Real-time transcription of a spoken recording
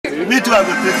have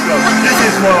a picture. This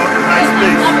is for my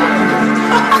space.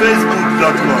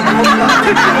 Facebook.com.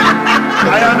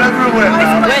 I am everywhere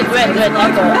now. Wait,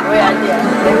 Echo. We are there.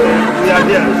 We are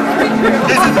there.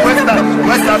 This is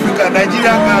West Africa,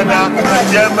 Nigeria, Ghana,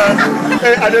 German,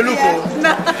 Adeluko,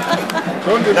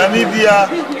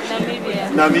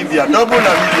 Namibia, double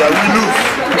Namibia, we lose.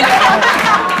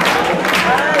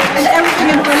 And everything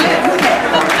in Berlin.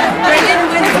 Berlin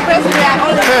wins the first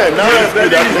round. Hey, now it's good.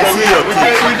 I can see your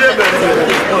team. We did better.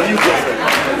 No, you go first.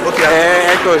 Okay.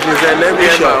 Echo, she said, let me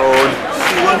have my own.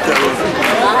 She wants her own.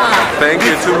 Thank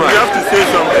you too much. You have to say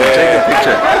something. Take a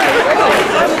picture.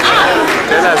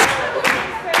 Tell us.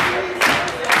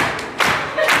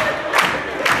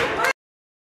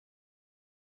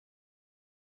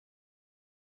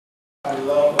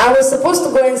 I was supposed to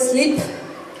go and sleep,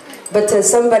 but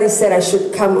somebody said I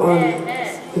should come on.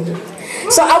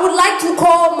 So I would like to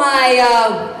call my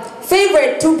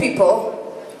favorite two people.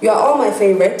 You are all my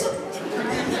favorite.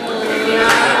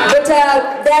 But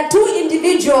there are two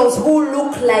individuals who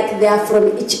look like they are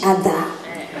from each other.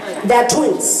 They are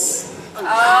twins.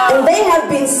 And they have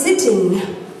been sitting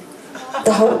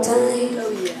the whole time.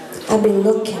 I've been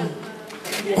looking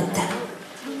at them.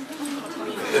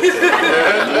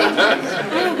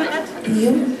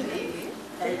 You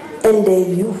and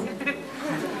you.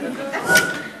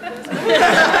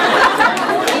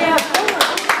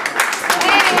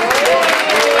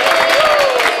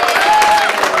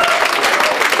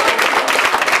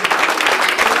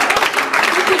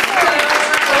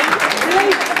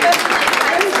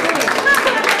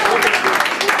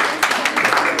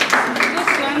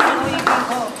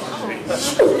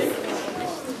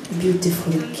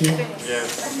 Beautiful girl. Yes.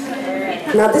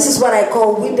 Now this is what I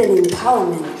call women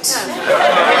empowerment.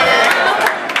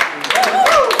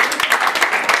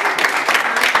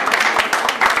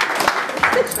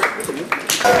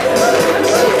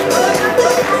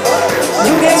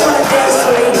 You guys want to dance to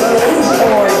Lady May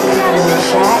or you're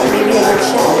shy? Maybe you're not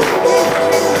shy.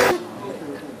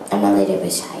 I'm a little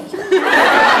bit shy.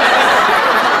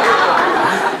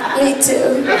 Me too.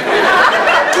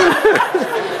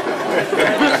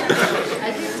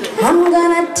 I'm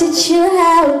gonna teach you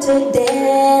how to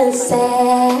dance.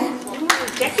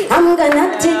 I'm gonna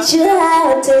teach you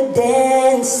how to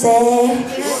dance.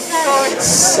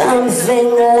 Something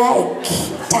like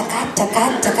taka taka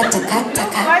taka taka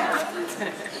taka.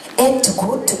 And to go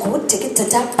take it to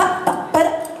the pa pa pa.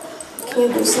 Can you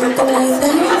do something like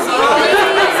that?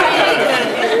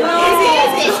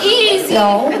 It's easy.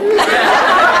 No.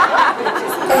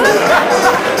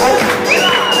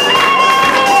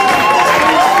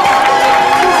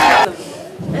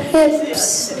 Hips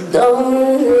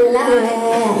don't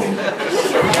lie.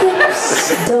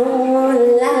 Hips don't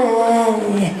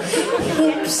lie.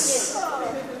 Hips.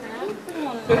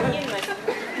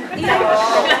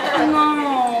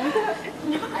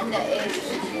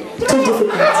 Too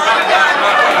difficult.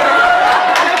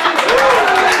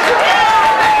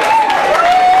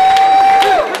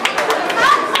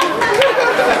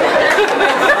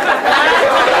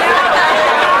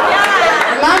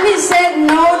 Mommy said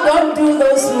no, don't do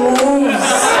those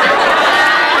moves.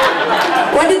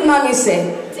 What did Mommy say?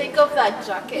 Take off that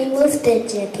jacket. Remove the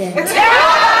jacket.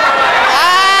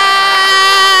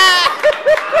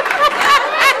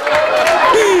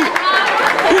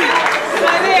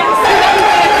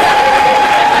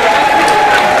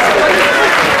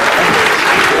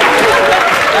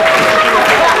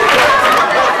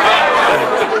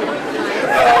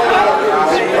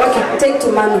 Okay, take to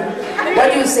Mommy. What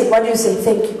do you say? What do you say?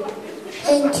 Thank you.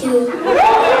 Thank you.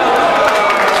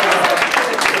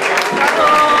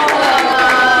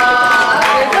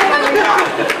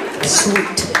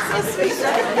 Sweet.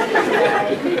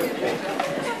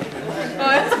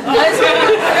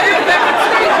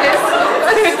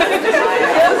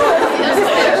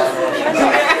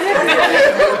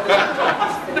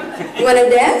 You wanna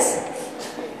dance?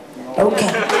 Okay.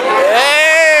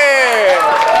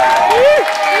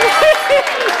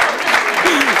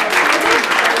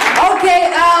 Okay,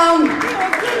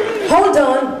 hold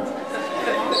on.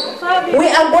 We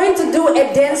are going to do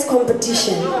a dance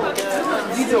competition.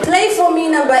 Play for me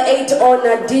number 8 on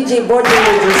DJ Body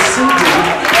with the CD.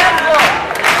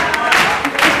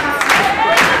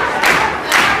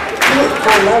 I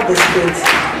love these kids.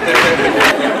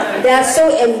 They are so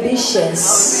ambitious.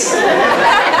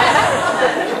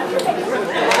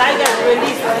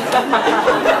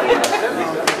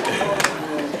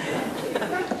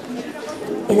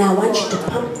 And I want you to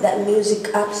pump that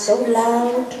music up so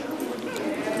loud.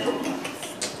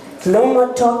 No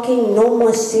more talking, no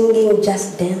more singing,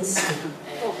 just dancing.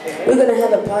 We're gonna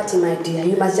have a party, my dear.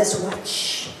 You must just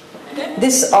watch.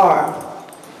 These are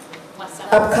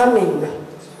upcoming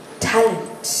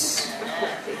talents.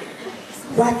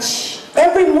 Watch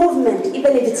every movement,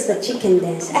 even if it's the chicken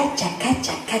dance. Achaka,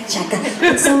 chaka, chaka.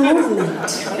 It's a movement.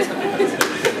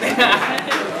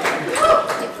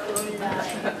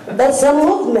 That's a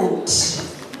movement.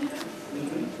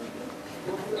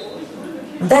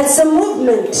 That's a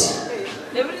movement.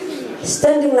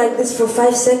 Standing like this for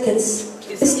 5 seconds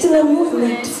is still a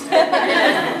movement.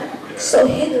 So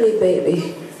hit me,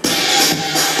 baby.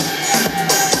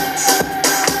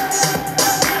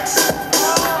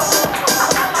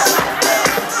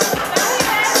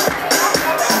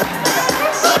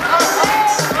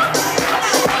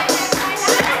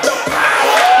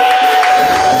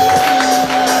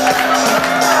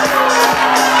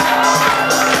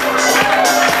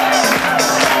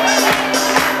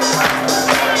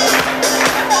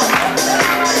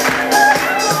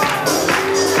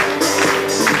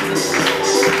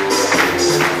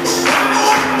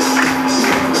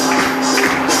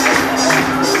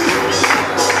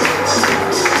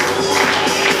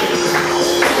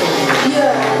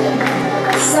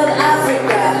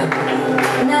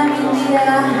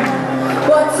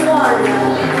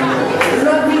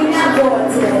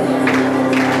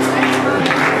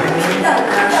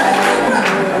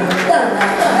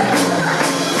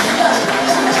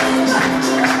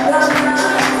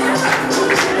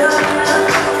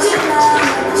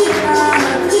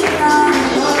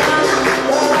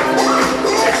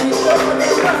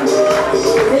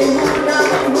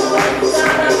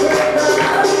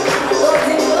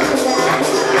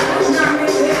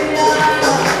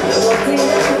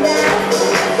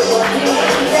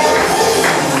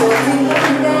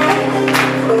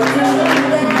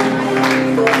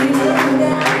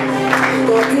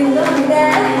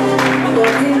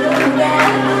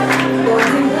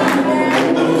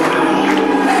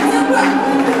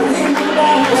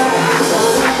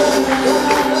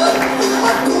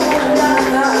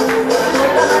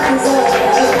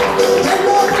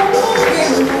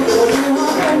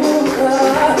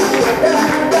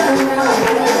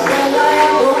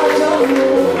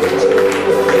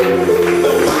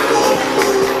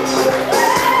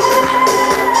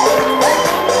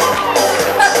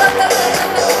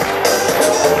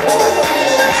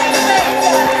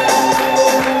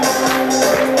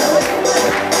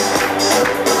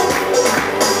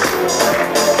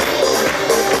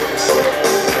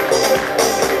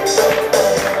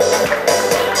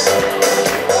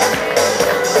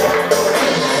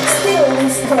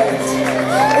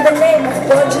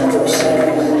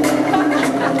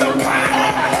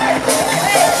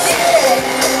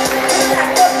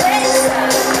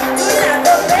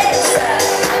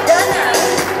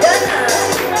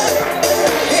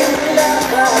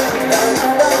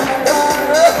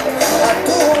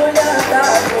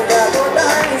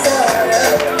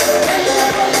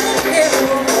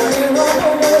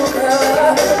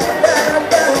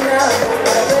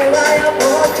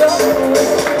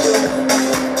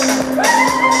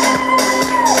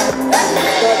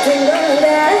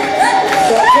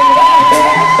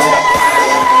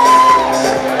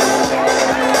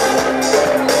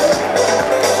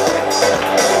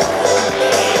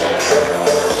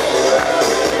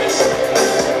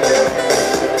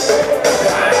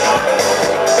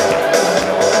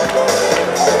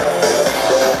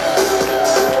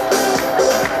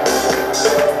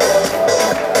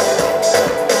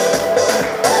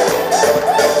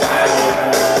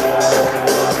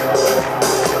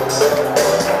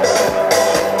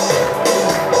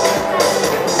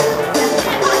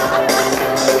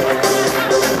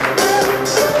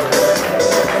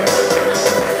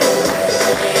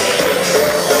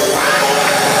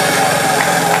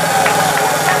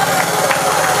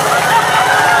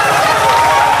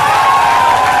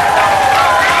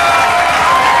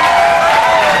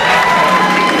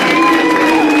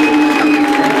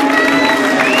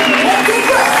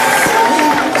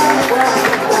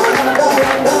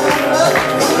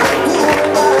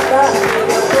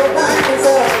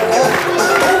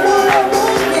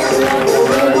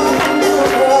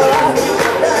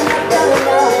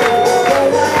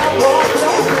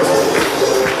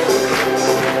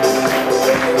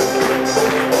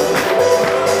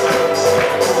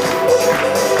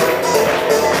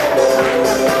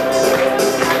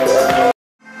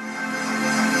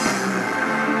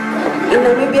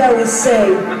 Namibia we say,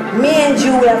 me and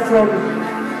you we are from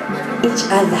each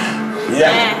other.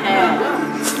 Yeah.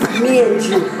 Me and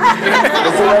you.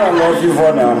 That's what I love you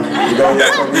for now. You don't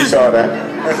get from each other.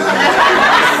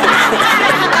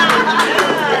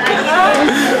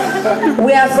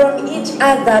 We are from each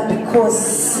other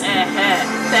because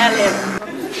Tell him.